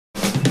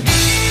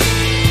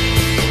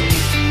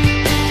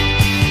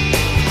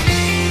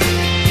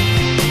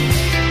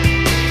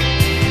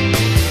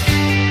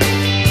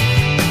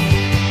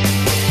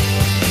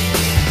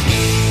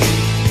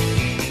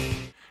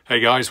Hey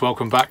guys,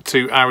 welcome back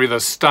to Arry the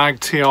Stag.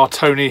 TR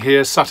Tony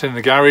here, sat in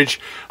the garage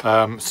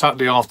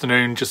Saturday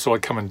afternoon, just so I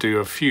come and do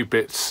a few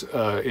bits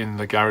in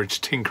the garage,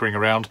 tinkering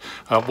around.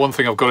 One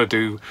thing I've got to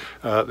do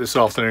this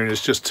afternoon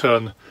is just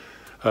turn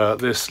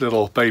this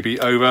little baby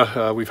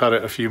over. We've had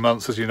it a few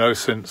months, as you know,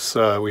 since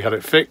we had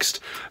it fixed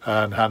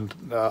and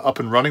up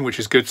and running, which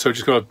is good. So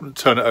just got to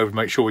turn it over,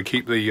 make sure we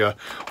keep the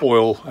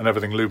oil and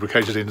everything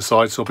lubricated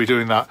inside. So I'll be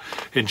doing that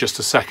in just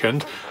a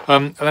second.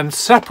 And then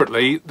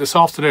separately this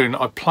afternoon,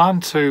 I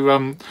plan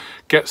to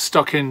get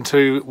stuck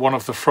into one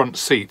of the front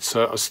seats.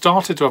 I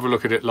started to have a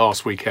look at it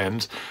last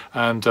weekend,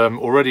 and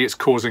already it's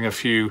causing a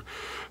few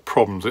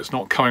problems. It's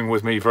not coming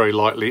with me very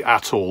lightly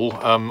at all.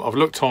 I've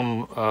looked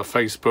on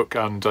Facebook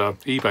and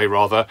eBay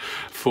rather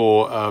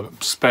for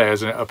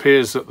spares, and it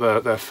appears that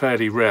they're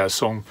fairly rare,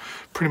 so I'm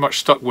pretty much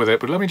stuck with it.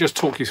 But let me just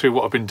talk you through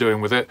what I've been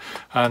doing with it,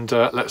 and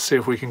let's see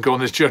if we can go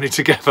on this journey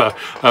together.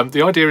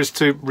 The idea is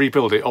to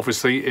rebuild it,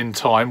 obviously, in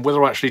time.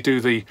 Whether I actually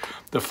do the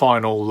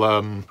final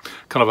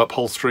kind of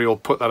upholstery or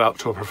put that out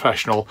to a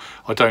professional,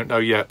 I don't know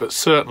yet, but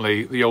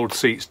certainly the old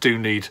seats do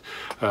need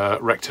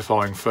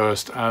rectifying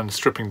first and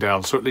stripping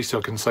down, so at least I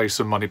can save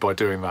some money by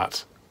doing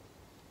that.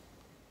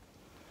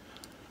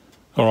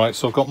 Alright,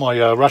 so I've got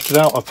my ratchet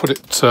out. I've put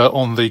it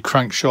on the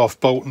crankshaft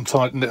bolt and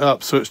tightened it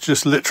up, so it's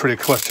just literally a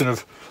question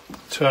of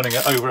turning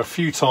it over a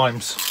few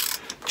times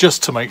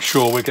just to make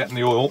sure we're getting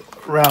the oil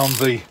around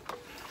the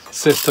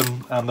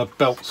system and the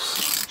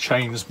belts,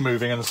 chains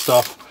moving and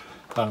stuff.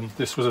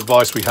 This was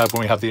advice we had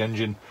when we had the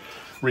engine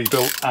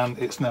rebuilt, and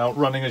it's now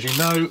running, as you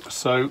know,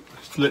 so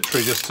it's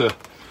literally just to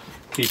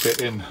keep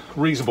it in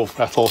reasonable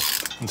fettle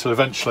until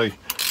eventually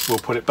we'll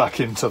put it back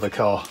into the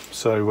car.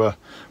 So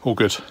all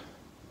good.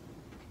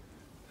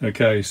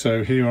 Okay,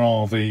 so here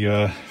are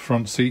the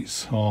front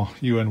seats, our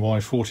UNY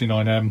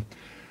 49M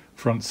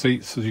front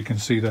seats. As you can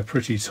see, they're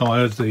pretty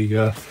tired.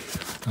 The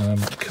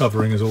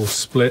covering is all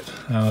split,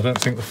 and I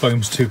don't think the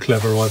foam's too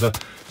clever either,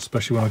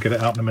 especially when I get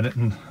it out in a minute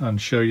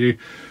and show you.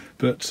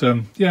 But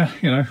yeah,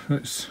 you know,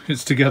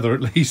 it's together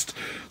at least,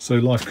 so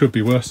life could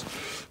be worse.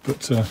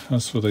 But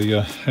as for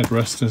the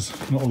headrest,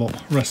 there's not a lot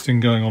of resting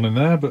going on in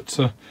there, but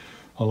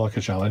I like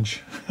a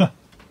challenge.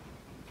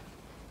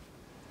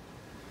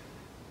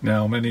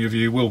 Now, many of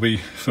you will be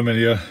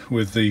familiar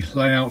with the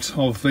layout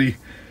of the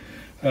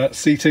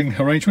seating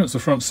arrangements, the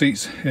front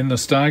seats in the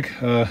Stag.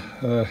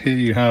 Here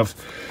you have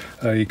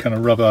a kind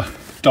of rubber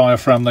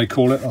diaphragm, they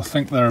call it. I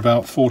think they're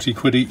about 40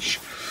 quid each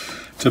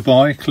to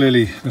buy.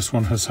 Clearly this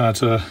one has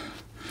had a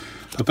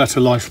better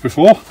life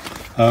before.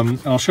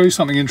 I'll show you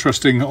something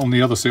interesting on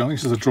the other seat. I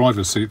think this is a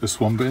driver's seat, this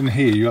one, but in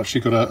here you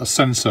actually got a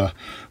sensor,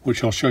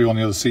 which I'll show you on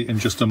the other seat in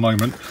just a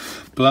moment.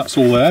 But that's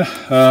all there.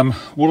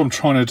 What I'm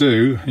trying to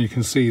do, you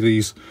can see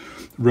these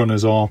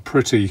runners are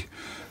pretty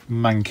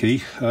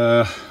manky.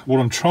 What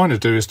I'm trying to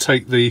do is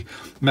take the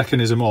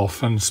mechanism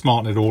off and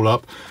smarten it all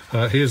up.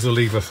 Here's the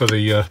lever for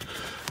the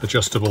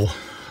adjustable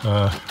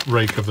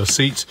rake of the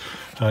seat.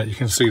 You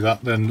can see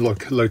that then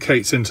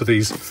locates into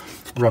these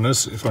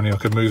runners. If only I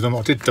could move them.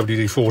 I did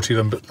WD-40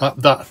 them, but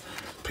that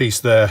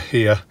piece there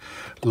here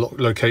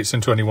locates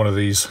into any one of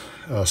these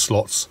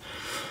slots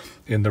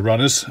in the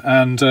runners.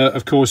 And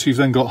of course you've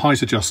then got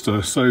height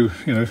adjuster. So,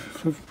 you know,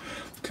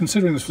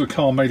 considering this was a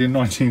car made in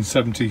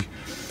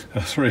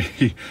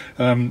 1973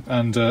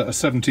 and a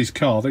 70s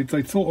car,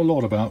 they thought a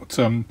lot about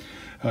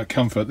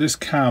comfort. This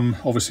cam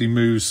obviously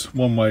moves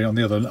one way on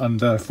the other,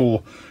 and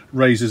therefore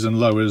raises and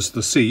lowers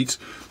the seat,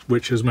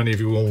 which, as many of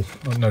you will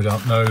no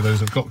doubt know, those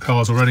have got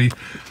cars already,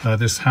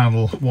 this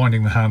handle,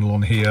 winding the handle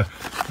on here,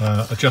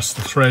 adjusts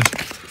the thread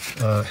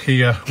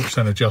here, which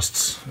then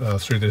adjusts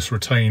through this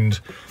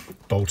retained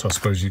bolt, I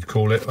suppose you'd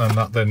call it, and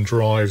that then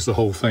drives the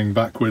whole thing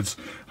backwards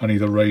and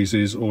either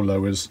raises or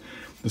lowers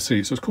the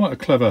seat. So it's quite a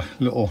clever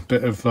little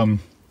bit of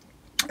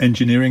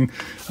engineering.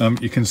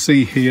 You can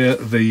see here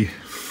the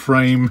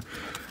frame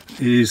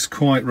is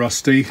quite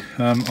rusty.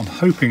 I'm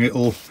hoping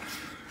it'll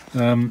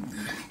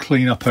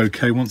clean up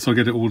okay once I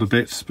get it all to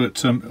bits,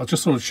 but I'll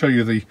just sort of show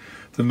you the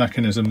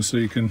mechanism so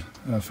you can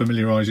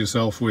familiarise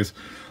yourself with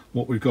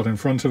what we've got in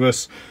front of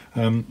us.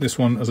 This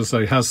one, as I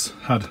say, has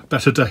had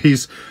better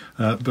days,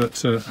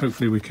 but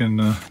hopefully we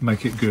can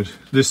make it good.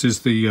 This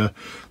is the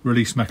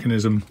release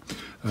mechanism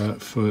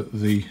for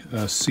the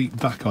seat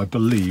back, I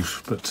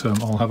believe, but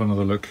I'll have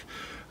another look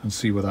and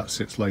see where that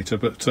sits later.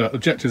 But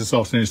objective this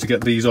afternoon is to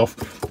get these off.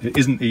 It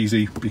isn't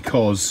easy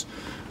because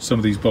some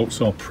of these bolts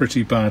are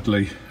pretty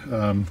badly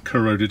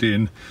corroded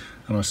in,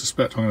 and I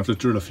suspect I'm going to have to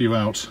drill a few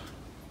out.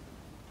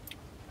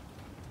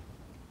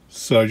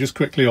 So just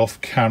quickly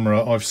off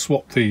camera, I've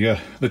swapped the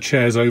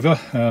chairs over,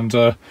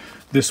 and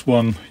this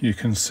one you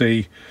can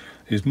see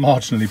is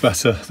marginally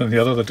better than the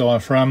other, the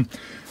diaphragm,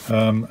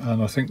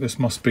 and I think this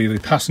must be the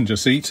passenger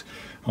seat.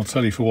 I'll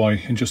tell you for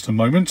why in just a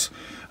moment.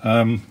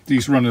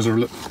 These runners are a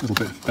little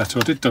bit better.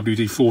 I did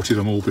WD-40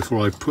 them all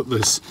before I put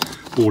this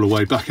all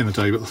away back in the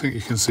day, but I think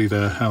you can see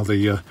there how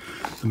the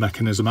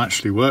mechanism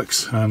actually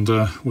works, and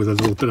with a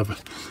little bit of a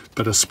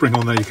better spring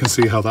on there, you can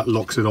see how that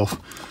locks it off.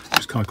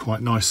 It's kind of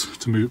quite nice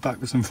to move it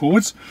backwards and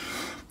forwards.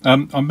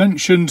 I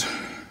mentioned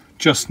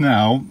just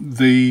now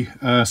the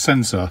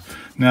sensor.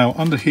 Now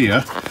under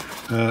here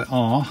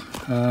are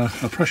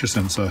a pressure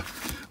sensor,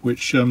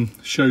 which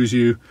shows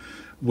you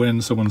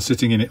when someone's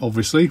sitting in it,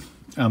 obviously,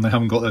 and they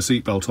haven't got their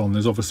seatbelt on.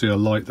 There's obviously a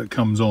light that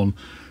comes on.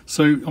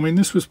 So, I mean,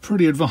 this was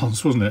pretty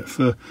advanced, wasn't it,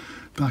 for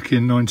back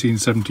in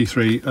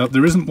 1973.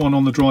 There isn't one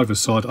on the driver's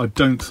side, I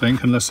don't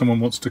think, unless someone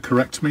wants to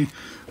correct me.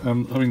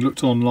 Having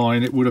looked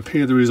online, it would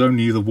appear there is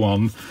only the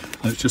one,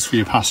 and it's just for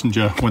your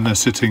passenger when they're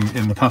sitting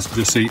in the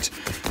passenger seat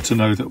to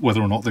know that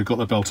whether or not they've got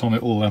their belt on.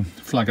 It will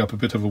flag up a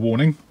bit of a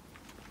warning.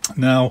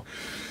 Now,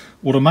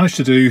 what I managed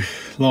to do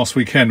last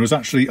weekend was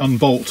actually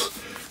unbolt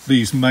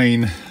these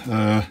main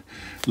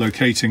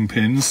locating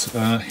pins.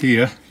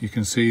 Here you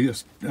can see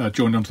it's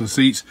joined onto the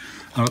seat,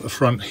 and at the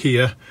front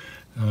here,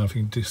 if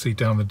you can see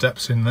down the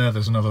depths in there,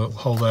 there's another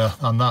hole there,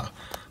 and that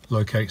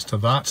locates to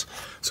that.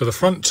 So the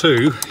front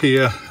two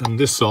here and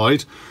this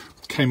side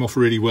came off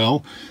really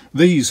well.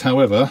 These,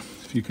 however,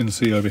 if you can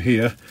see over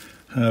here,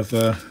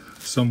 have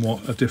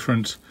somewhat a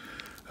different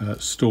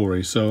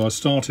story. So I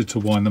started to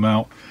wind them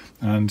out,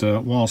 and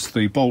whilst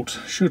the bolt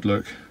should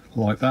look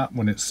like that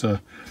when it's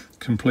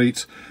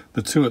complete,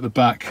 the two at the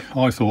back,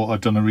 I thought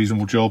I'd done a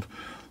reasonable job,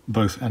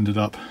 both ended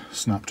up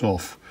snapped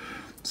off.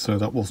 So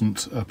that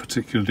wasn't a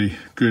particularly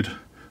good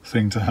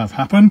thing to have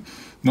happen.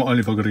 Not only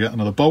have I got to get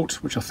another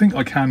bolt, which I think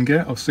I can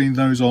get, I've seen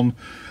those on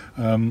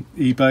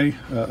eBay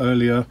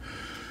earlier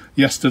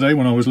yesterday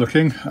when I was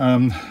looking,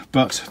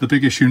 but the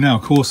big issue now,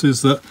 of course,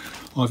 is that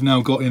I've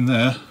now got in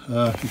there,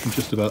 you can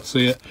just about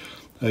see it,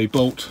 a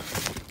bolt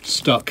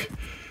stuck.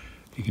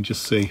 You can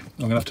just see I'm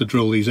going to have to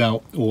drill these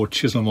out or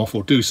chisel them off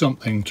or do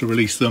something to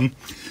release them.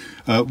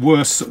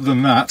 Worse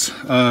than that,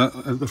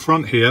 at the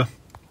front here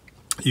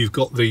you've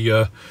got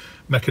the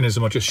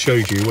mechanism I just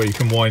showed you, where you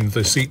can wind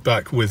the seat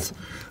back with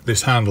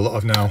this handle that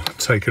I've now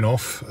taken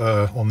off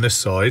on this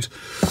side,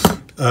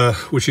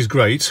 which is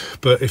great.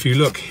 But if you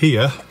look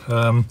here,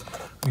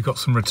 we've got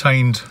some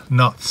retained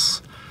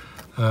nuts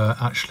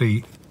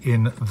actually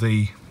in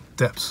the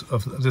depths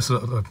of this,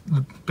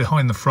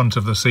 behind the front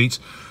of the seat.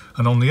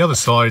 And on the other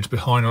side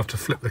behind, I have to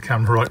flip the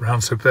camera right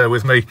round, so bear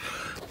with me,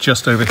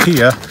 just over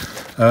here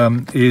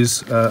is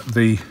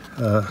the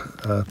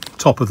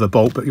top of the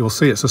bolt, but you'll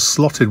see it's a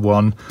slotted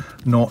one,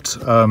 not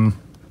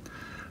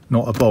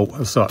a bolt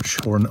as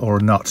such, or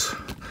a nut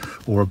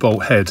or a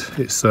bolt head.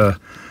 It's a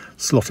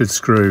slotted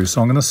screw,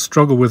 so I'm going to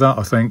struggle with that,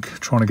 I think,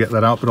 trying to get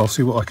that out, but I'll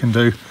see what I can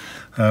do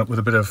with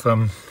a bit of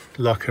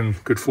luck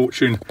and good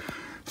fortune.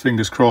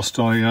 Fingers crossed.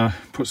 I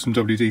put some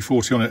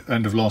WD-40 on it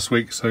end of last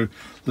week, so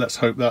let's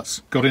hope that's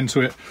got into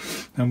it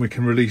and we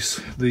can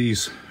release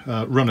these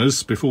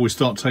runners before we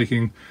start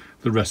taking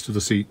the rest of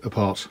the seat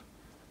apart.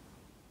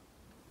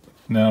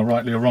 Now,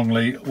 rightly or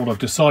wrongly, what I've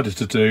decided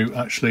to do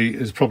actually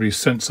is probably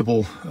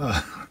sensible.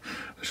 I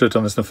should have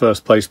done this in the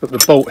first place, but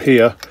the bolt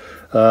here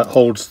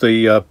holds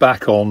the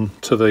back on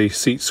to the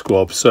seat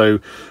squab, so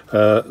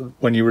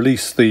when you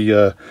release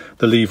the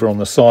lever on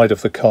the side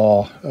of the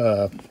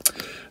car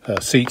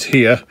seat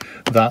here,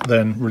 that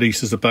then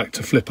releases the back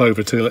to flip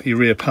over to let your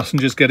rear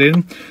passengers get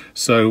in.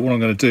 So what I'm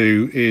going to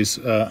do is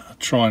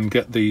try and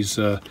get these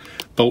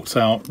bolts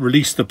out,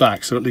 release the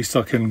back, so at least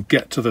I can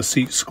get to the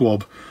seat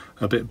squab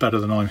a bit better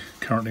than I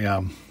currently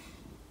am.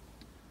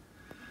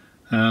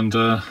 And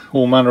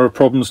all manner of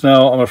problems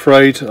now, I'm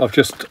afraid. I've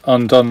just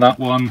undone that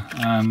one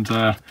and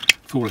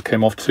thought it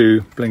came off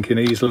too blinking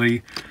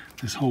easily.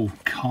 This whole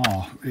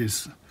car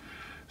is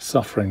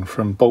suffering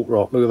from bolt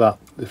rot. Look at that,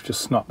 they've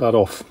just snapped that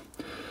off.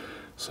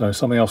 So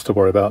something else to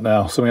worry about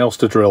now, something else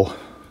to drill.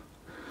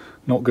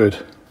 Not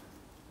good.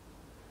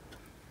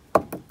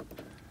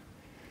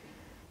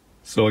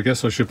 So I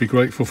guess I should be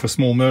grateful for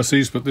small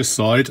mercies, but this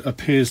side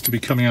appears to be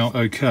coming out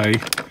okay.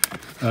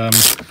 Although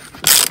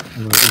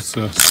it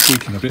was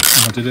squeaking a bit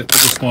when I did it,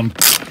 but this one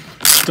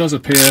does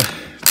appear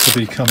to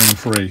be coming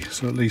free.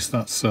 So at least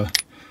that's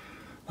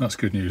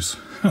good news.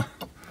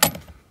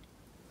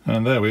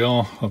 And there we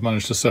are, I've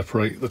managed to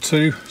separate the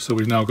two. So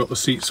we've now got the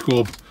seat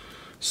squab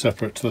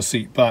separate to the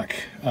seat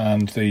back,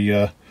 and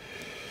the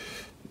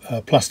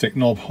plastic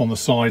knob on the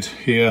side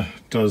here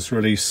does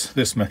release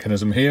this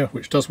mechanism here,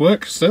 which does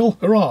work still.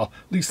 Hurrah,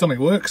 at least something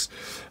works.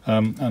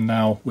 And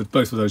now with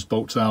both of those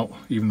bolts out,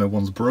 even though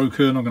one's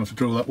broken, I'm going to have to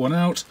drill that one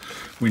out,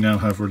 we now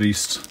have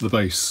released the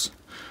base,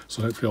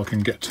 so hopefully I can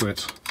get to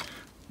it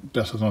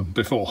better than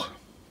before.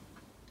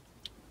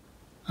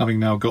 Having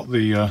now got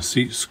the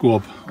seat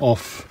squab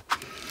off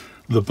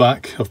the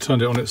back, I've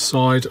turned it on its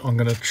side. I'm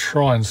going to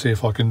try and see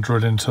if I can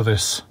drill into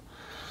this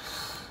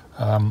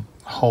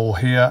hole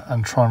here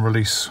and try and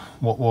release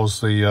what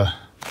was the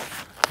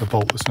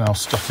bolt that's now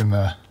stuck in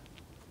there.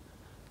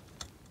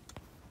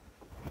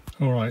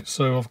 Alright,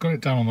 so I've got it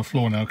down on the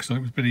floor now because it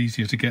was a bit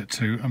easier to get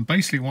to, and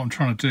basically what I'm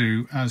trying to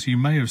do, as you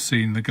may have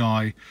seen the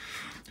guy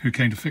who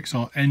came to fix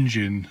our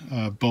engine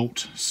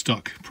bolt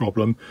stuck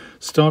problem,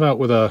 start out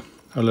with a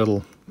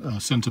little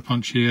centre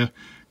punch here,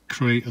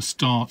 create a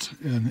start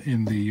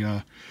in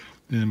the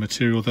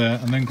material there,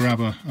 and then grab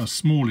a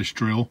smallish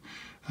drill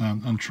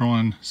and try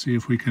and see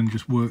if we can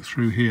just work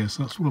through here.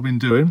 So that's what I've been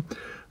doing.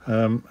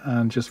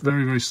 and just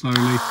very, very slowly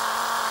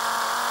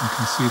you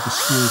can see the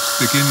stalks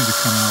beginning to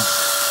come out.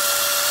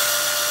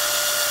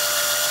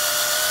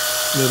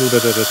 A little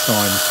bit at a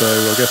time, so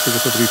I guess we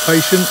just have to be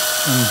patient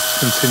and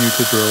continue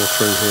to drill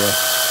through here.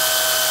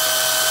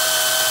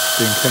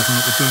 Being careful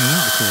not to burn it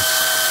out, of course.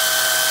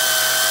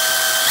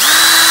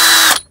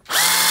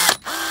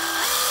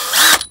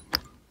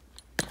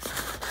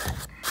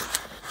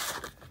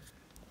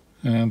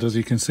 And as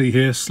you can see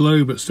here,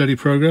 slow but steady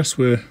progress.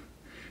 We're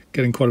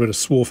getting quite a bit of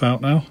swarf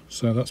out now,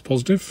 so that's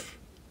positive.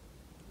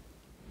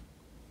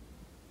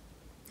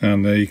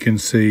 And there you can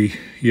see,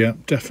 yeah,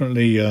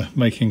 definitely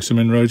making some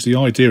inroads. The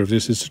idea of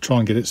this is to try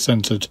and get it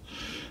centred,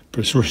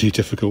 but it's really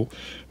difficult.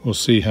 We'll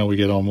see how we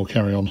get on, we'll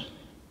carry on.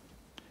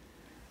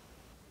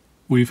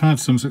 We've had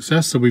some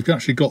success, so we've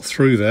actually got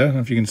through there, I don't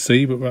know if you can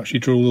see, but we're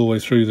actually drilled all the way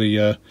through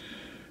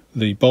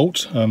the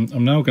bolt.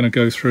 I'm now going to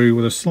go through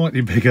with a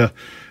slightly bigger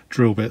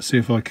drill bit, see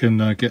if I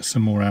can get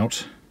some more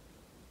out.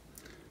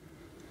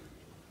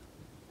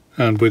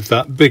 And with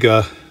that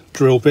bigger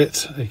drill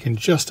bit, you can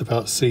just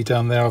about see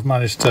down there, I've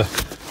managed to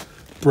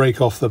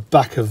break off the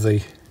back of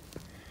the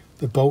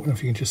bolt, and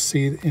if you can just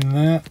see it in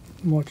there,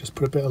 I might just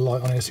put a bit of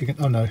light on it so you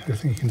can, oh no, I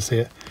think you can see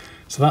it.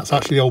 So that's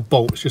actually the old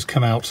bolt that's just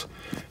come out.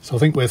 So I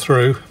think we're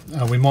through,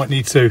 and we might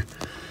need to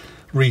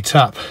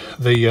re-tap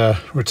the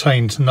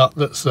retained nut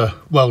that's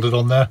welded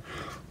on there,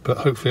 but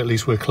hopefully at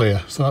least we're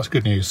clear, so that's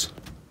good news.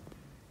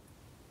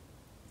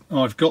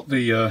 I've got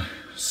the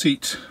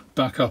seat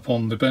back up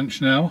on the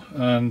bench now,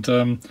 and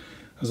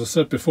as I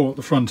said before at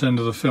the front end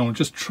of the film,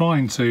 just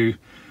trying to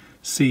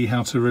see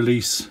how to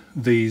release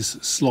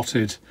these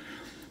slotted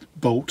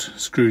bolt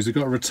screws. They've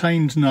got a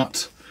retained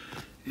nut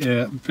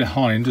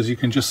behind, as you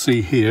can just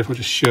see here, if I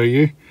just show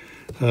you.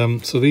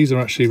 So these are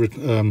actually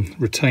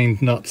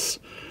retained nuts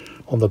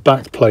on the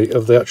back plate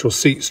of the actual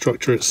seat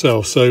structure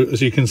itself. So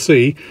as you can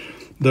see,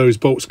 those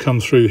bolts come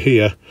through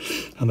here,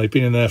 and they've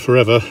been in there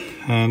forever.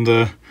 And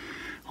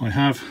I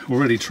have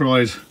already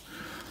tried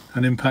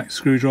an impact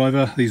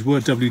screwdriver. These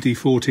were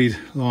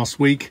WD-40'd last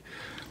week.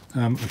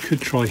 I could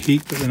try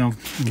heat, but then I'm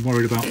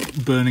worried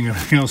about burning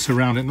everything else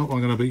around it. Not that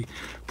I'm going to be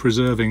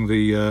preserving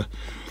the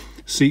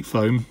seat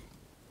foam,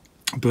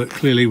 but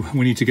clearly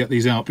we need to get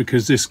these out,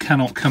 because this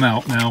cannot come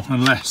out now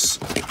unless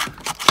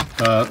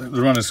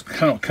the runners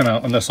cannot come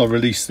out unless I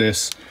release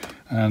this.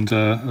 And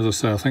as I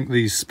say, I think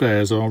these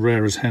spares are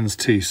rare as hen's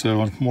teeth,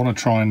 so I want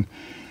to try and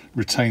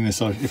retain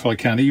this if I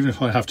can, even if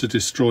I have to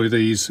destroy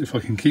these. If I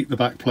can keep the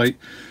back plate,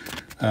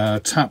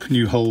 tap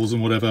new holes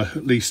and whatever,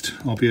 at least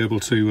I'll be able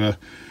to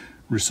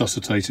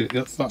resuscitate it.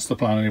 That's the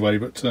plan anyway,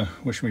 but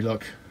wish me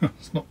luck.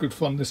 It's not good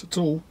fun, this, at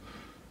all.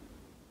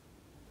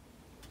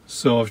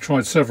 So I've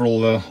tried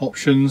several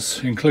options,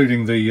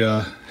 including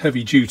the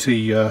heavy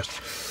duty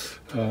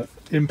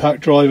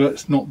impact driver.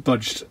 It's not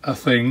budged a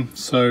thing,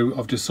 so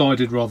I've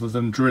decided, rather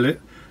than drill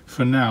it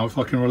for now, if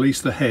I can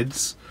release the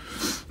heads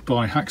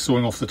by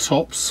hacksawing off the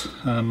tops,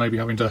 maybe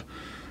having to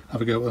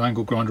have a go with an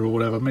angle grinder or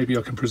whatever, maybe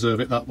I can preserve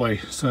it that way.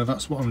 So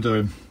that's what I'm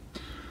doing.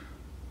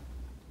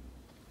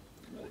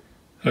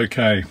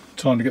 Okay,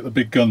 time to get the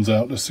big guns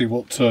out. Let's see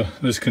what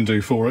this can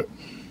do for it.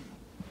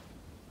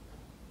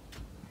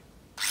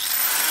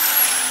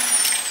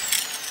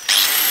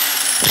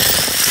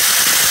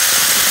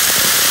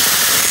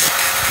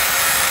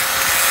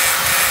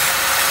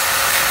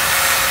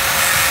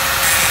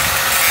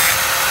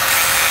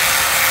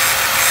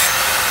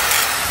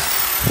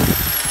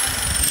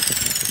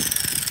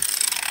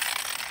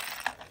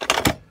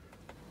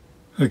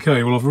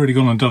 Okay, well, I've already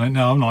gone and done it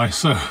now, haven't I?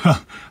 So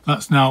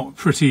that's now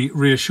pretty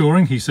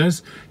reassuring, he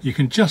says. You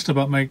can just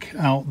about make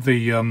out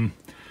the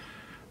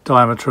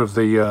diameter of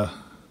the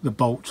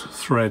bolt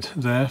thread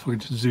there, if we can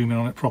just zoom in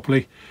on it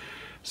properly.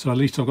 So at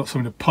least I've got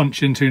something to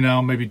punch into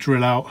now, maybe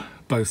drill out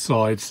both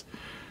sides.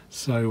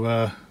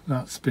 So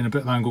that's been a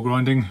bit of angle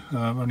grinding.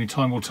 Only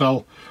time will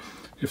tell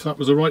if that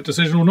was the right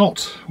decision or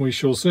not. We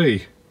shall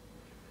see.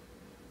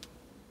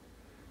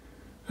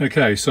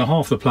 Okay, so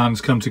half the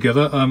plan's come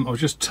together. I was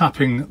just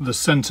tapping the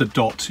centre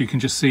dot. You can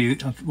just see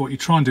what you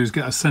try and do is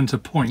get a centre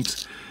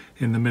point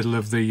in the middle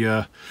of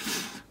the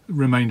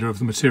remainder of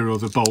the material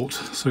of the bolt,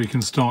 so you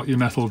can start your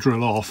metal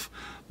drill off.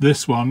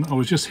 This one, I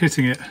was just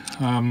hitting it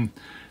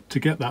to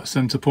get that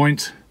centre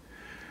point.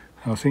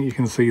 I think you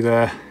can see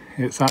there,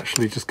 it's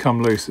actually just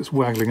come loose. It's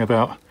waggling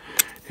about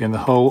in the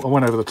hole. I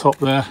went over the top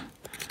there,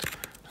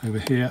 over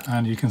here,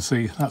 and you can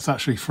see that's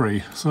actually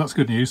free. So that's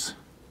good news.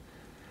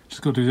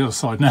 Just got to do the other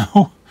side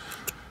now.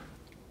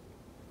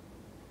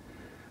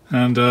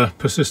 And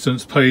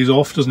persistence pays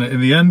off, doesn't it, in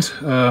the end?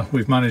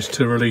 We've managed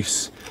to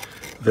release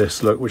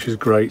this, look, which is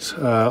great.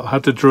 I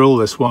had to drill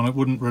this one, it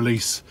wouldn't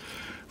release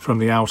from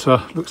the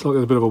outer. Looks like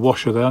there's a bit of a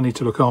washer there, I need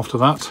to look after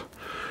that.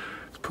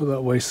 Let's put that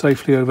away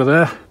safely over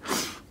there.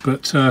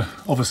 But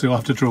obviously I'll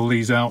have to drill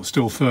these out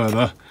still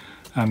further,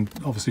 and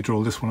obviously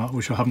drill this one out,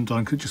 which I haven't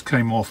done because it just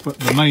came off.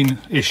 But the main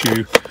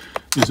issue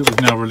is that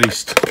we've now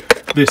released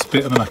this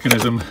bit of the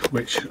mechanism,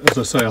 which, as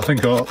I say, I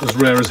think are as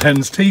rare as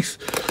hen's teeth.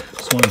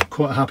 So I'm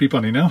quite a happy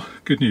bunny now.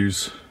 Good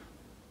news.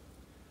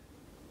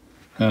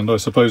 And I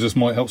suppose this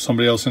might help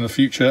somebody else in the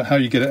future. How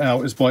you get it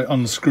out is by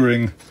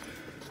unscrewing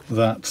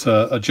that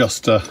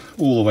adjuster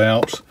all the way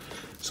out,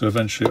 so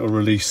eventually it'll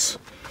release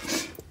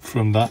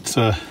from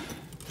that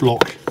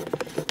block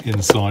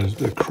inside. There's a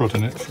bit of crud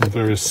in it from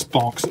various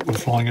sparks that were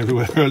flying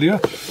everywhere earlier,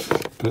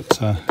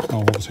 but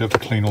I'll obviously have to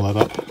clean all that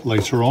up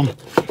later on.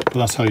 But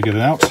that's how you get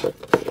it out.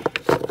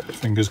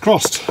 Fingers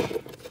crossed.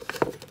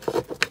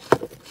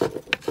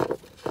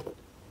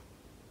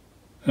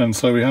 And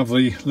so we have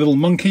the little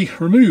monkey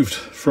removed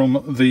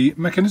from the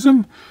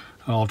mechanism.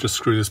 I'll just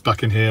screw this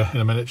back in here in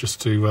a minute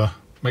just to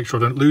make sure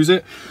I don't lose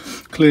it.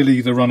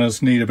 Clearly the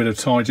runners need a bit of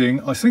tidying.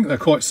 I think they're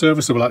quite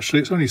serviceable actually.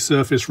 It's only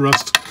surface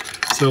rust,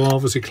 so I'll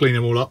obviously clean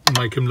them all up and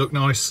make them look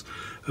nice.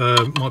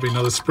 Might be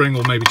another spring,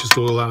 or maybe just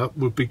oil that up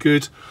would be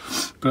good.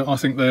 But I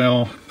think they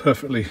are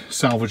perfectly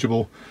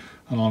salvageable,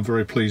 and I'm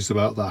very pleased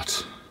about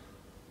that.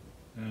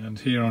 And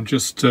here I'm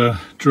just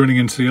drilling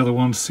into the other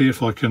one to see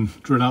if I can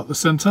drill out the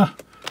centre.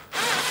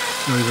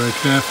 Very, very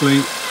carefully.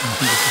 I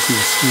think you can see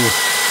the score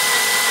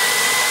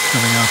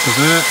coming out of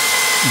there.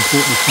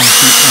 Important to try and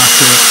keep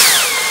accurate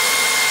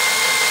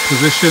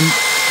position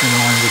in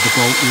line with the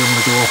bolt. You don't want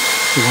to go off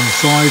to one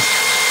side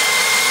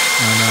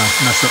and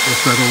mess up the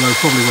thread, although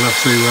probably we'll have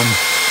to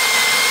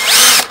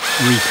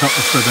recut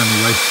the thread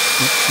anyway,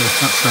 but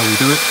that's how we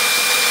do it.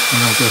 And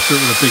I'll go through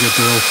it with a bigger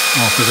drill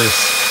after this.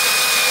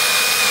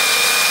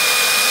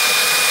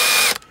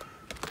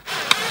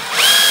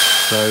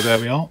 So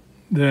there we are.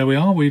 There we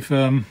are. We've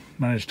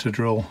managed to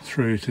drill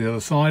through to the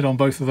other side on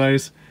both of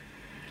those.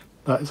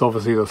 That is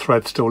obviously the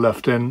thread still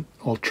left in.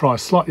 I'll try a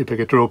slightly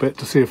bigger drill bit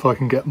to see if I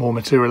can get more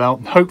material out,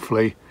 and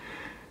hopefully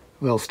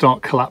they'll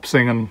start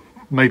collapsing and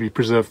maybe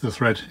preserve the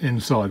thread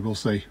inside. We'll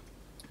see.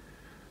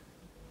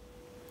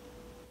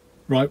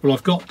 Right, well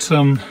I've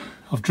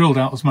drilled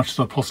out as much as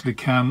I possibly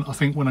can. I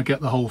think when I get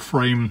the whole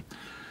frame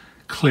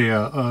clear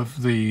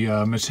of the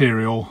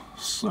material,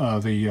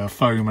 the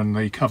foam and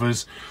the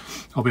covers,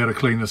 I'll be able to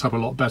clean this up a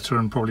lot better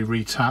and probably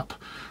re-tap.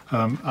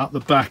 At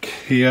the back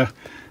here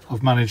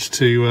I've managed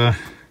to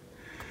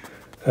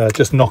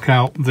just knock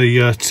out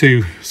the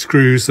two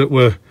screws that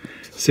were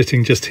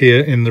sitting just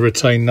here in the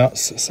retain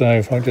nuts. So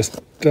if I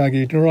just drag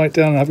you right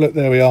down and have a look,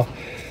 there we are.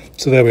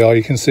 So there we are,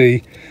 you can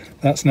see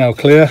that's now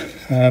clear,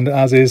 and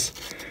as is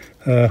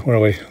where are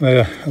we?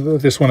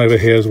 This one over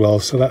here as well.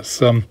 So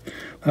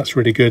that's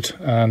really good,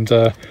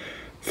 and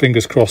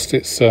fingers crossed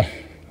it's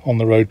on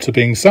the road to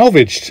being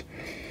salvaged.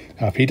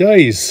 Happy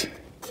days.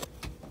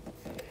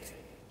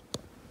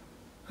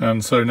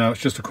 And so now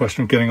it's just a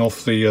question of getting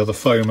off the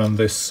foam and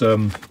this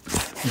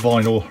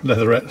vinyl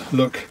leatherette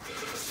look.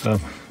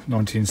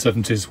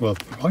 1970s, well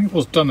I think it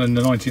was done in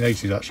the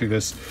 1980s actually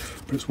this,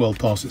 but it's well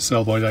past its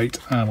sell by date,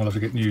 and we'll have to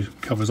get new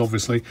covers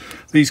obviously.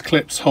 These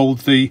clips hold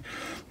the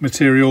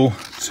material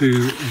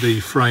to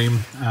the frame,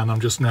 and I'm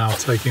just now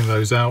taking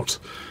those out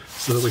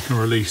so that we can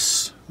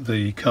release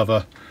the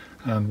cover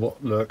and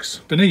what lurks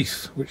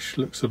beneath, which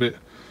looks a bit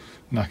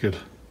knackered.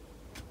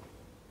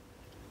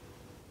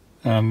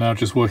 And now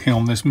just working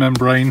on this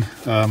membrane,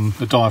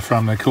 the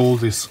diaphragm they're called.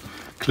 This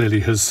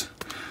clearly has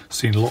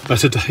seen a lot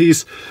better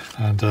days,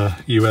 and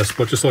US,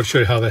 but just thought I'd show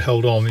you how they're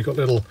held on. You've got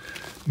little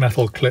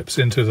metal clips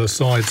into the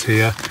sides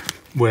here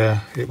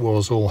where it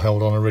was all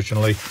held on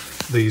originally.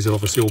 These are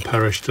obviously all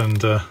perished and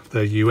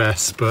they're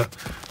US, but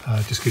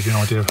just gives you an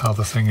idea of how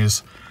the thing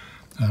is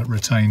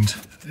retained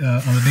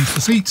underneath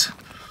the seat.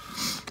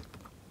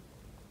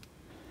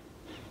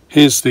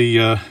 Here's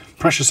the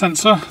pressure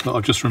sensor that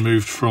I've just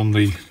removed from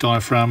the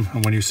diaphragm,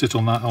 and when you sit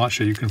on that,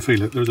 actually you can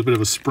feel it. There's a bit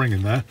of a spring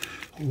in there.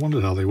 I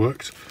wondered how they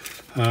worked.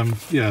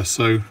 Yeah,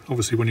 so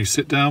obviously when you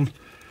sit down,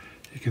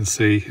 you can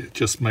see it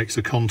just makes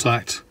a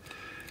contact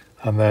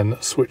and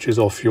then switches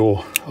off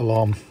your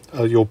alarm,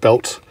 your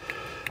belt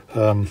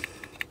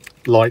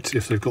light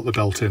if they've got the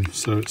belt in.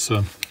 So it's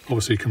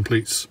obviously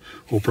completes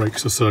or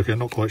breaks the circuit,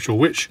 not quite sure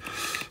which.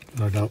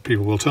 No doubt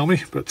people will tell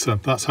me, but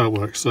that's how it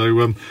works.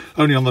 So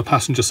only on the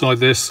passenger side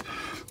this,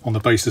 on the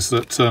basis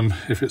that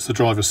if it's the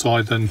driver's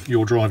side then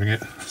you're driving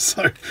it,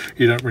 so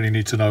you don't really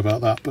need to know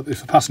about that. But if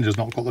the passenger's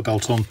not got the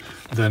belt on,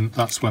 then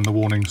that's when the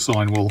warning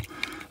sign will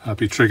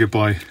be triggered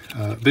by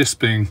this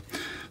being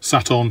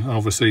sat on, and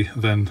obviously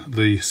then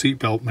the seat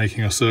belt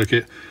making a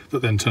circuit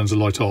that then turns the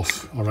light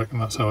off. I reckon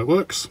that's how it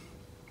works.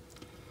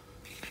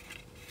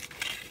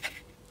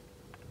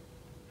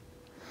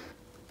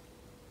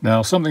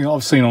 Now, something that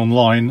I've seen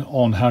online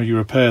on how you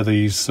repair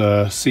these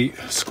seat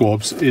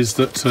squabs is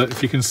that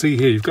if you can see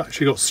here, you've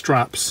actually got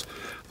straps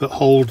that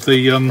hold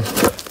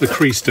the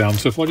crease down.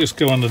 So if I just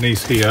go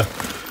underneath here,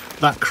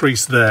 that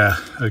crease there,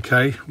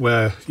 okay,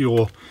 where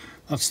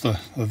that's the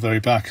very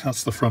back,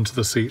 that's the front of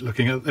the seat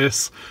looking at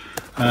this,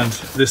 and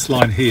this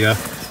line here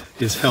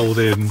is held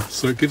in,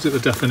 so it gives it the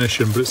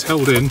definition, but it's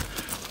held in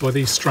by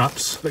these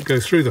straps that go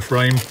through the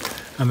frame.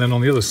 And then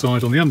on the other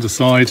side, on the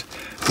underside,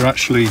 they're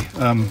actually,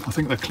 I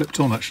think they're clipped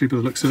on actually by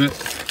the looks of it.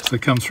 So they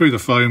come through the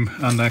foam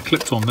and they're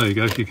clipped on. There you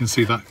go, you can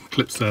see that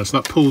clips there.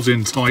 So that pulls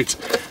in tight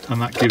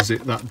and that gives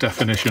it that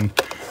definition,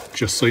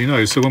 just so you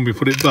know. So when we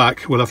put it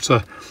back, we'll have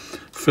to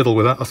fiddle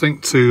with that, I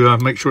think, to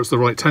make sure it's the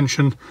right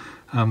tension.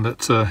 and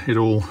that it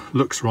all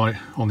looks right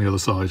on the other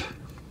side.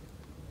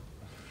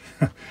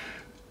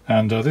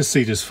 And this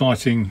seat is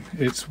fighting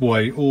its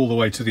way all the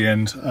way to the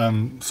end.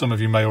 Some of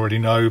you may already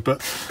know, but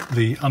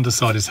the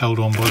underside is held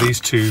on by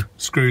these two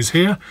screws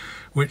here,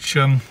 which,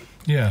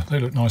 yeah, they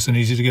look nice and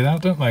easy to get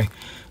out, don't they?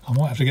 I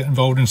might have to get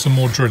involved in some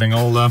more drilling.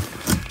 I'll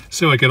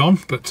see how I get on,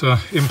 but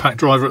impact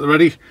driver at the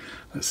ready.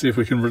 Let's see if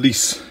we can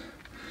release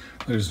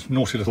those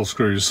naughty little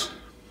screws.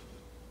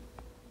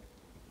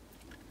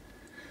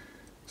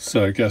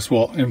 So guess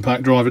what?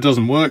 Impact driver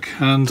doesn't work,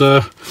 and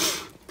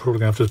probably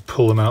going to have to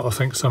pull them out, I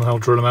think, somehow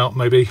drill them out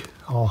maybe.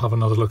 I'll have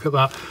another look at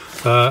that.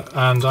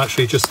 And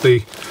actually just the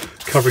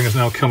covering has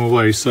now come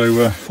away,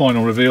 so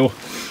final reveal.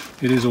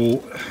 It is all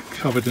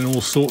covered in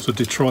all sorts of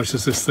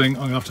detritus, this thing.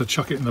 I'm going to have to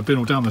chuck it in the bin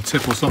or down the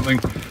tip or something.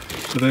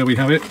 So there we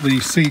have it. The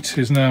seat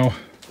is now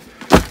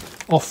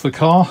off the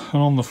car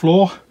and on the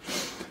floor.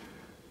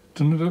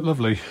 Doesn't it look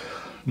lovely?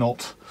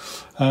 Not.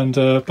 And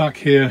back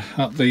here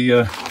at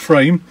the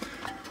frame,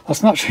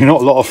 that's actually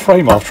not a lot of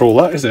frame after all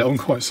that, is it? I'm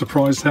quite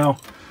surprised how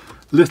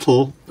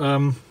little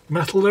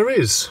metal there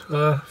is.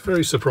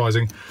 Very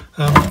surprising.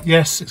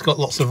 Yes, it's got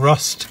lots of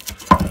rust.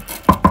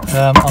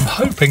 I'm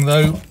hoping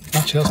though,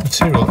 actually that's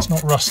material, it's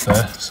not rust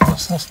there, so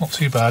that's not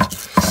too bad.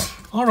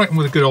 I reckon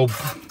with a good old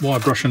wire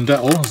brush and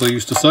Dettol, as they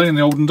used to say in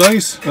the olden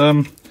days,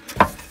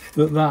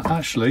 that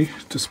actually,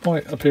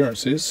 despite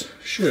appearances,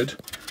 should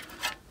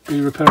be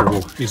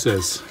repairable, he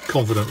says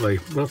confidently.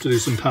 We'll have to do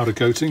some powder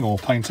coating or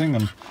painting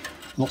and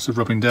lots of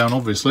rubbing down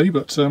obviously,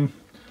 but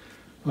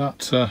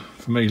that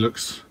for me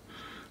looks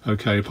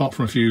okay, apart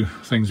from a few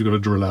things we've got to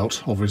drill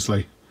out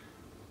obviously.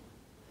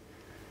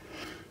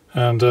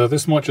 And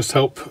this might just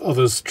help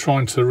others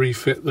trying to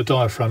refit the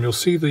diaphragm. You'll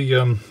see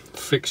the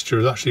fixture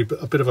is actually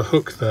a bit of a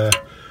hook there.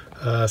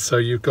 So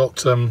you've got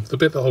the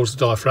bit that holds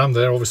the diaphragm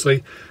there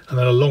obviously, and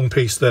then a long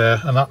piece there,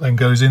 and that then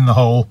goes in the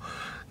hole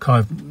kind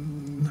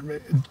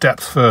of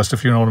depth first,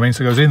 if you know what I mean.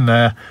 So it goes in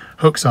there,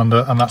 hooks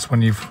under, and that's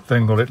when you've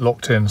then got it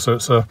locked in. So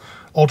it's a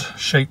odd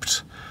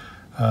shaped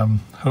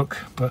hook,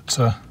 but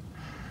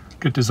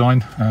good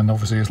design, and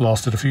obviously it's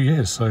lasted a few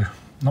years, so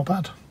not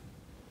bad.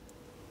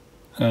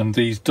 And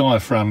these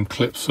diaphragm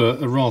clips are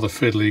rather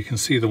fiddly. You can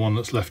see the one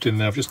that's left in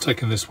there. I've just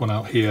taken this one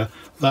out here.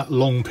 That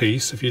long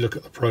piece, if you look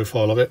at the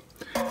profile of it,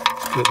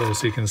 split there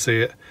so you can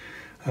see it.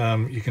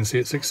 You can see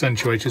it's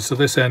accentuated. So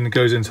this end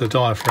goes into the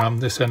diaphragm.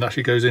 This end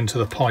actually goes into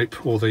the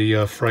pipe or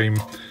the frame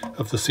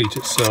of the seat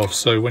itself.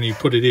 So when you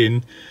put it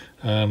in,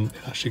 it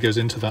actually goes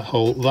into that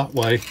hole that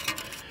way,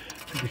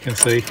 you can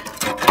see.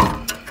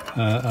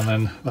 And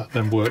then that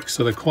then works.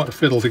 So they're quite a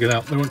fiddle to get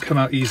out. They won't come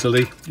out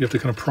easily. You have to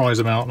kind of prise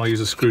them out, and I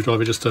use a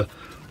screwdriver just to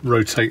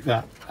rotate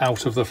that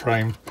out of the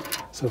frame.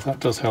 So if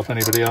that does help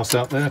anybody else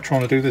out there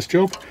trying to do this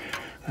job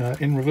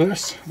in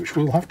reverse, which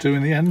we'll have to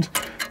in the end,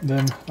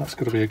 then that's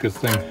got to be a good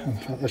thing. In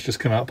fact, that's just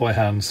come out by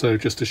hand, so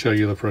just to show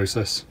you the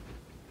process.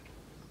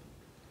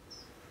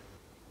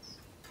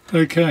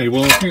 Okay,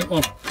 well I think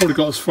I've probably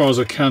got as far as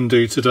I can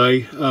do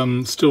today.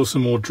 Still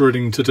some more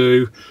drilling to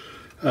do.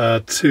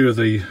 Two of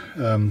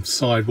the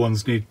side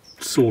ones need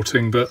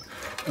sorting, but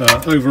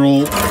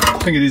overall I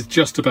think it is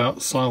just about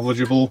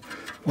salvageable.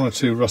 One or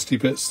two rusty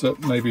bits that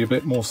may be a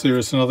bit more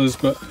serious than others,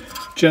 but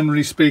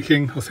generally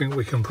speaking I think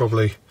we can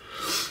probably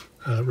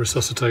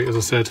resuscitate, as I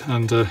said,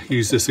 and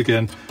use this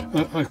again.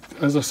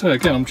 As I say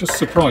again, I'm just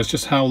surprised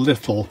just how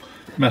little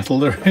metal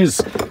there is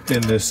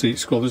in this seat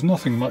squab. There's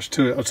nothing much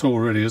to it at all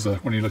really, is there,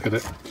 when you look at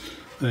it?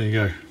 There you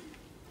go.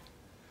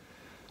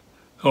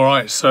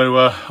 Alright, so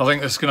I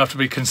think this is going to have to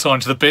be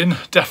consigned to the bin.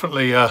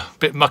 Definitely a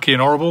bit mucky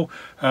and horrible,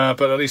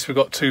 but at least we've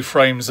got two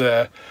frames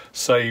there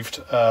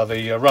saved,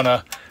 the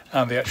runner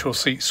and the actual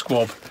seat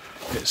squab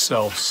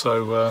itself,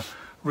 so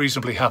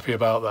reasonably happy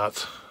about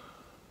that.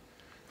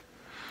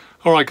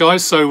 Alright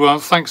guys, so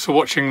thanks for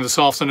watching this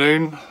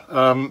afternoon.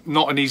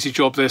 Not an easy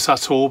job this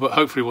at all, but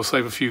hopefully we'll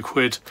save a few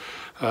quid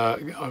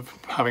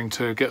having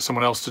to get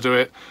someone else to do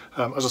it.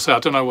 As I say, I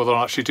don't know whether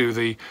I'll actually do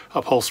the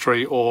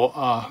upholstery or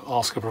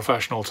ask a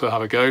professional to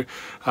have a go.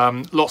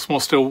 Lots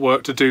more still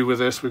work to do with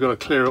this. We've got to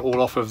clear it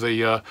all off of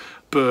the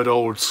bird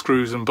old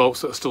screws and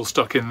bolts that are still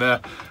stuck in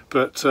there,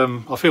 but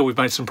I feel we've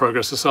made some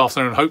progress this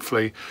afternoon.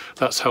 Hopefully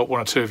that's helped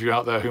one or two of you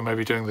out there who may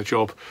be doing the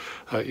job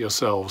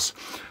yourselves.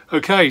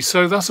 Okay,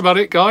 so that's about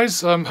it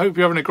guys. Hope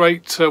you're having a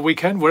great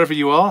weekend wherever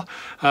you are.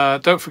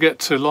 Don't forget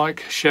to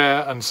like,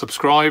 share and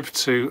subscribe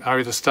to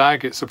Arry the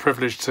Stag. It's a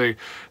privilege to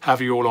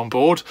have you all on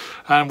board,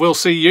 and we'll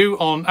see you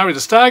on Arry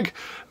the Stag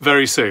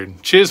very soon.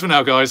 Cheers for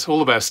now guys, all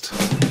the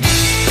best.